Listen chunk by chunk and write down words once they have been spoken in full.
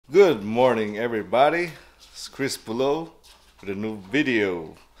Good morning, everybody. It's Chris Below with a new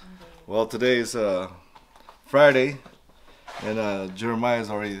video. Well, today is Friday, and Jeremiah is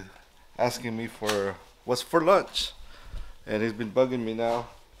already asking me for what's for lunch, and he's been bugging me now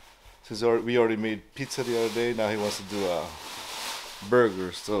since we already made pizza the other day. Now he wants to do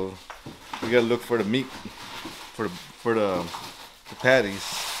burgers, so we gotta look for the meat for the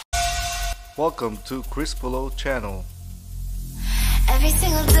patties. Welcome to Chris Below channel. Every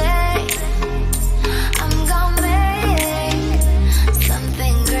single day, I'm gonna make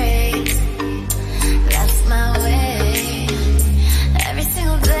something great. That's my way. Every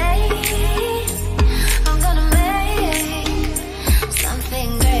single day, I'm gonna make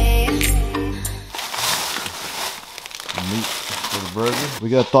something great. Meat for the burger. We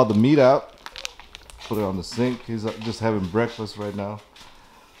gotta thaw the meat out. Put it on the sink. He's just having breakfast right now.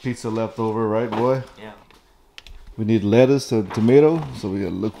 Pizza left over, right, boy? Yeah. We need lettuce and tomato, so we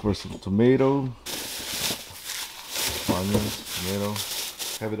gotta look for some tomato, onions, tomato.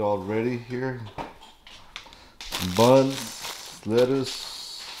 Have it all ready here. Some buns,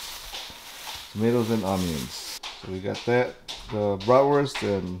 lettuce, tomatoes, and onions. So we got that. The bratwurst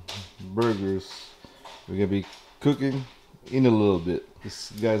and burgers. We're gonna be cooking in a little bit.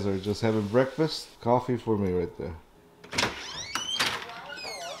 These guys are just having breakfast. Coffee for me right there.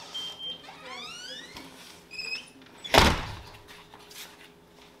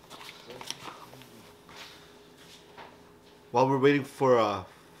 While we're waiting for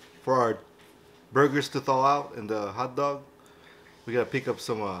our burgers to thaw out and the hot dog, we gotta pick up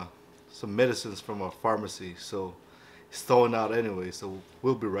some medicines from our pharmacy. So it's thawing out anyway. So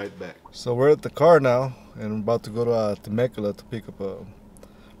we'll be right back. So we're at the car now, and I'm about to go to Temecula to pick up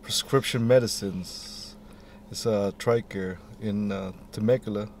prescription medicines. It's Tricare in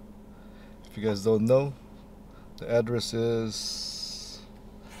Temecula. If you guys don't know, the address is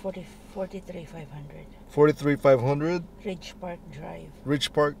 43,500. 43,500 Ridge Park Drive.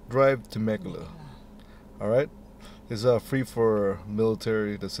 Ridge Park Drive, Temecula. All right, it's free for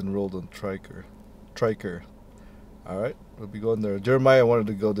military that's enrolled on Tricare. All right, we'll be going there. Jeremiah wanted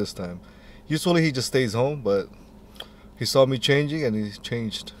to go this time. Usually he just stays home, but he saw me changing and he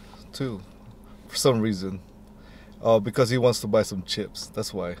changed too for some reason. Because he wants to buy some chips.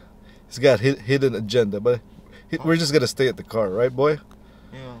 That's why. He's got hidden agenda, but we're just gonna stay at the car, right, boy?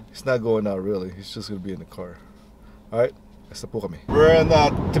 Yeah. He's not going out really. He's just gonna be in the car. All right, basta po kami. We're in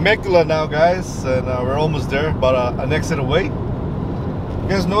Temecula now, guys, and we're almost there, about an exit away. You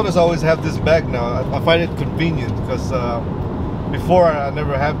guys notice I always have this bag now. I find it convenient because before I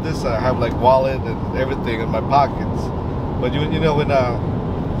never have this. I have like wallet and everything in my pockets. But you know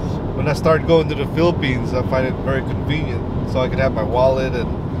when I start going to the Philippines, I find it very convenient, so I can have my wallet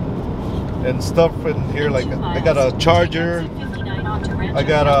and stuff in here. Like I got a charger. I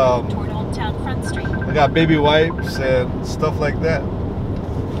got baby wipes and stuff like that.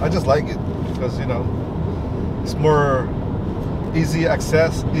 I just like it because it's more easy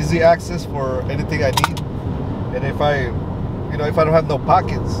access for anything I need. And if I don't have no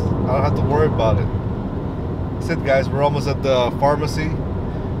pockets, I don't have to worry about it. That's it, guys. We're almost at the pharmacy.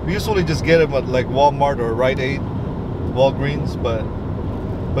 We usually just get them at like Walmart or Rite Aid, Walgreens, but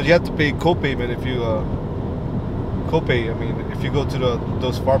you have to pay co-payment if you if you go to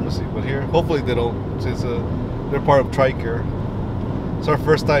those pharmacies. But here, hopefully they don't, since they're part of Tricare. It's our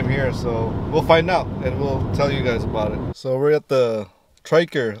first time here, so we'll find out and we'll tell you guys about it. So we're at the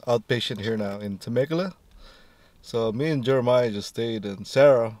Tricare outpatient here now in Temecula. So me and Jeremiah just stayed, and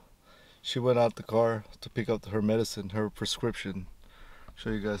Sarah, she went out the car to pick up her medicine, her prescription.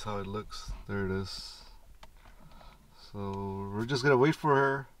 Show you guys how it looks. There it is. So we're just gonna wait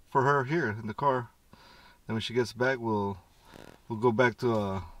for her here in the car. And when she gets back, we'll go back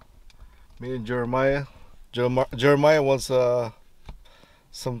to me and Jeremiah. Jeremiah wants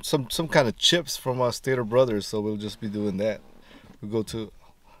some kind of chips from Stater Brothers, so we'll just be doing that.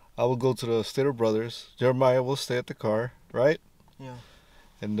 I will go to the Stater Brothers. Jeremiah will stay at the car, right? Yeah.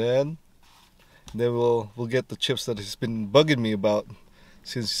 And then we'll get the chips that he's been bugging me about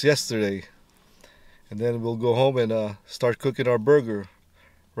since yesterday. And then we'll go home and start cooking our burger,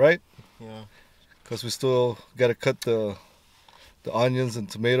 right? Yeah. Because we still got to cut the onions and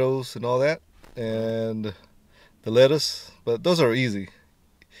tomatoes and all that, and the lettuce. But those are easy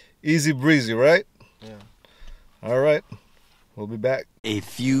breezy, right? Yeah. All right, we'll be back. A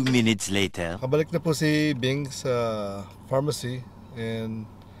few minutes later. Kabalik na po si Bing sa pharmacy, and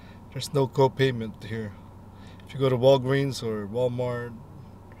there's no co-payment here. If you go to Walgreens or Walmart,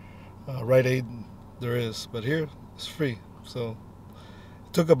 Rite Aid, there is, but here it's free. So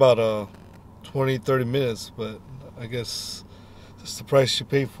it took about 20-30 minutes, but I guess That's the price you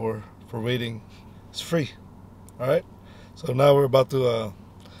pay for waiting. It's free. All right. So now we're about to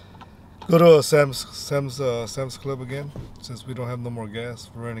go to a Sam's Club again, since we don't have no more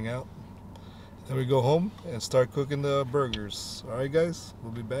gas. We're running out. Then we go home and start cooking the burgers. All right, guys.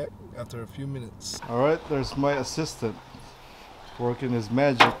 We'll be back after a few minutes. All right. There's my assistant working his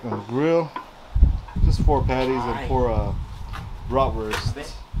magic on the grill. Just 4 patties and 4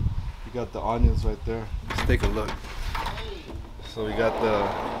 bratwurst. You got the onions right there. Let's take a look. So we got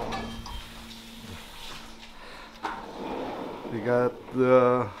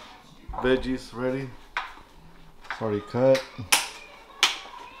the veggies ready. It's already cut.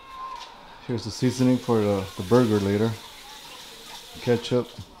 Here's the seasoning for the burger later. Ketchup,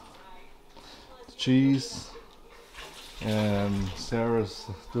 cheese, and Sarah's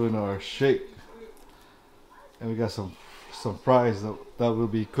doing our shake. And we got some fries that will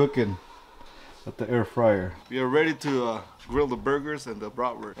be cooking at the air fryer. We are ready to grill the burgers and the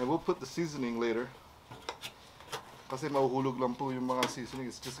bratwurst. And we'll put the seasoning later. Kasi mahuhulog lang po yung mga seasoning.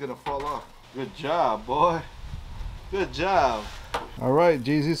 It's just gonna fall off. Good job, boy. Good job. Alright,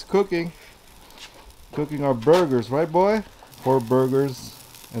 Jay-Z's cooking. Cooking our burgers, right, boy? 4 burgers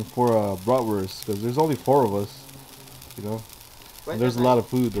and 4 bratwurst. Because there's only 4 of us, you know. And there's a lot of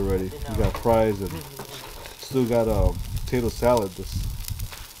food already. We got fries and still got a potato salad.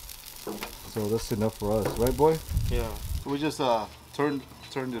 So that's enough for us, right, boy? Yeah. We just turned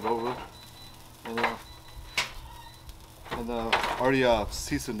it over, and already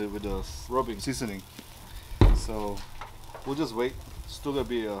seasoned it with the rubbing seasoning. So we'll just wait. Still gonna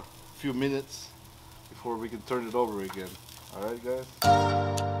be a few minutes before we can turn it over again. All right, guys.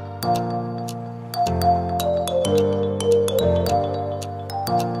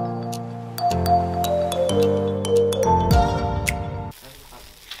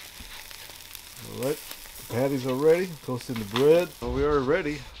 Alright, the patties are ready. Toasting the bread. So we are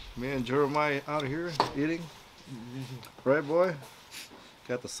ready. Me and Jeremiah out here eating. Right, boy?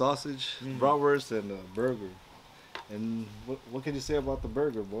 Got the sausage, bratwurst, and the burger. And what can you say about the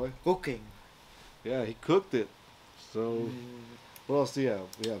burger, boy? Cooking. Yeah, he cooked it. So, what else do you have?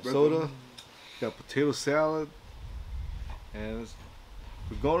 We have soda, got potato salad, and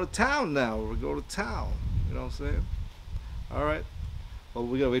we're going to town now. We're going to town. You know what I'm saying? Alright. Well,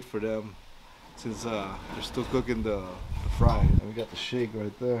 we gotta wait for them, since they're still cooking the fries. And we got the shake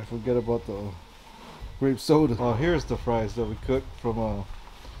right there. Forget about the grape soda. Oh, here's the fries that we cooked from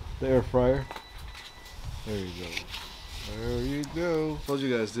the air fryer. There you go. There you go. Told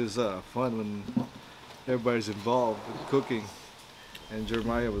you guys this is fun when everybody's involved with cooking. And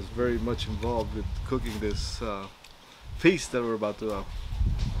Jeremiah was very much involved with cooking this feast that we're about to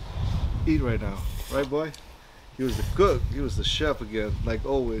eat right now. Right, boy? He was the cook. He was the chef again. Like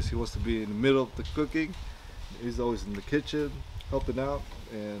always, he wants to be in the middle of the cooking. He's always in the kitchen helping out,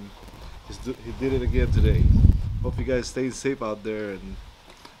 and he did it again today. Hope you guys stay safe out there,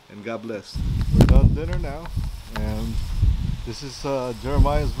 and God bless. We're done dinner now, and this is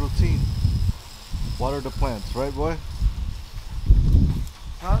Jeremiah's routine. Water the plants, right, boy?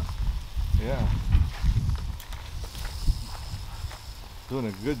 Huh? Yeah. Doing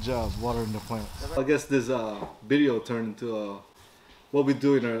a good job watering the plants. I guess this video turned into what we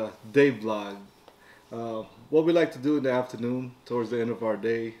do in our day vlog. What we like to do in the afternoon, towards the end of our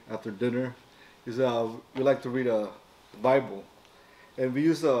day after dinner, is we like to read a Bible, and we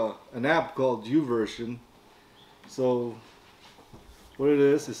use an app called YouVersion. So what it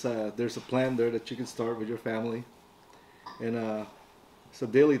is there's a plan there that you can start with your family, and it's a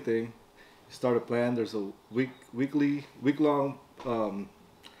daily thing. You start a plan. There's a week-long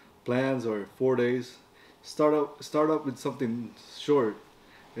plans, or 4 days. Start up with something short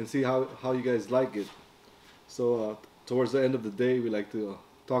and see how you guys like it. So towards the end of the day, we like to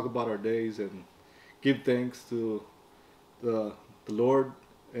talk about our days and give thanks to the Lord.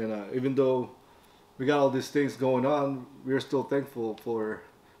 And even though we got all these things going on, we're still thankful for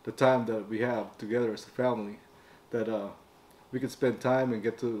the time that we have together as a family, that we can spend time and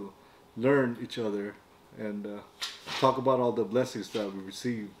get to learn each other and talk about all the blessings that we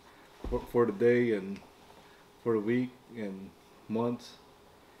receive for the day and for the week and months,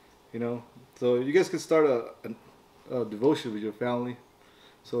 you know. So you guys can start a devotion with your family.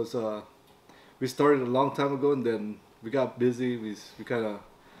 So it's we started a long time ago, and then we got busy. We kind of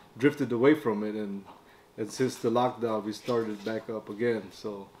drifted away from it, and since the lockdown, we started back up again.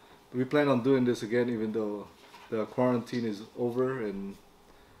 So we plan on doing this again, even though the quarantine is over, and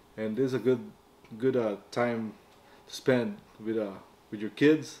this is a good time to spend with your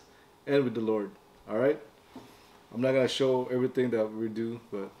kids and with the Lord. All right. I'm not gonna show everything that we do,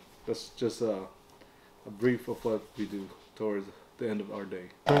 but that's just a brief of what we do towards the end of our day.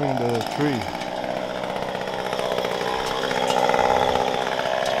 Trimming the tree.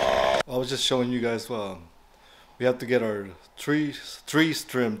 I was just showing you guys, we have to get our trees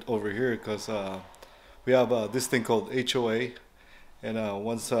trimmed over here because we have this thing called HOA, and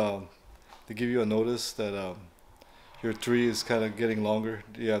once they give you a notice that your tree is kind of getting longer,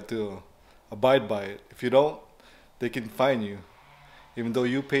 you have to abide by it. If you don't, they can fine you, even though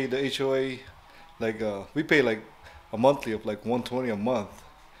you pay the HOA. Like we pay like a monthly of like $120 a month.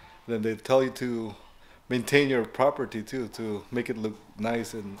 Then they tell you to maintain your property too, to make it look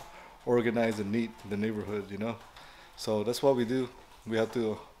nice and organized and neat in the neighborhood, you know. So that's what we do. We have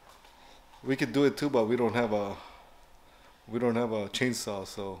to. We could do it too, but we don't have a chainsaw,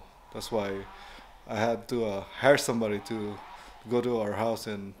 so that's why I had to hire somebody to go to our house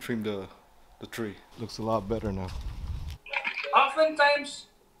and trim the tree. Looks a lot better now. Oftentimes,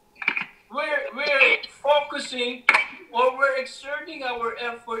 we're focusing or we're exerting our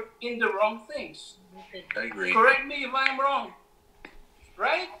effort in the wrong things. I agree. Correct me if I'm wrong.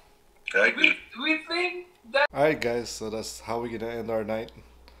 Right? I agree. We think that. Alright guys, so that's how we're gonna end our night.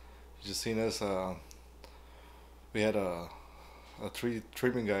 You just seen us, we had a tree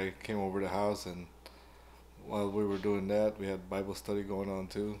trimming guy came over the house, and while we were doing that, we had Bible study going on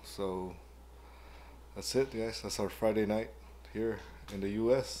too. So that's it guys, that's our Friday night here in the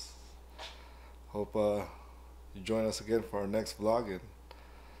US. Hope you join us again for our next vlog, and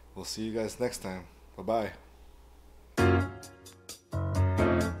we'll see you guys next time. Bye bye.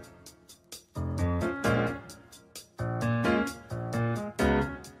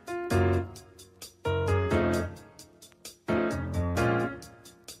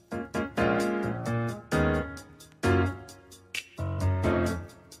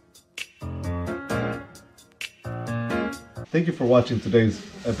 Thank you for watching today's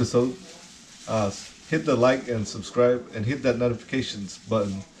episode. Hit the like and subscribe, and hit that notifications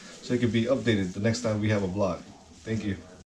button so you can be updated the next time we have a vlog. Thank you.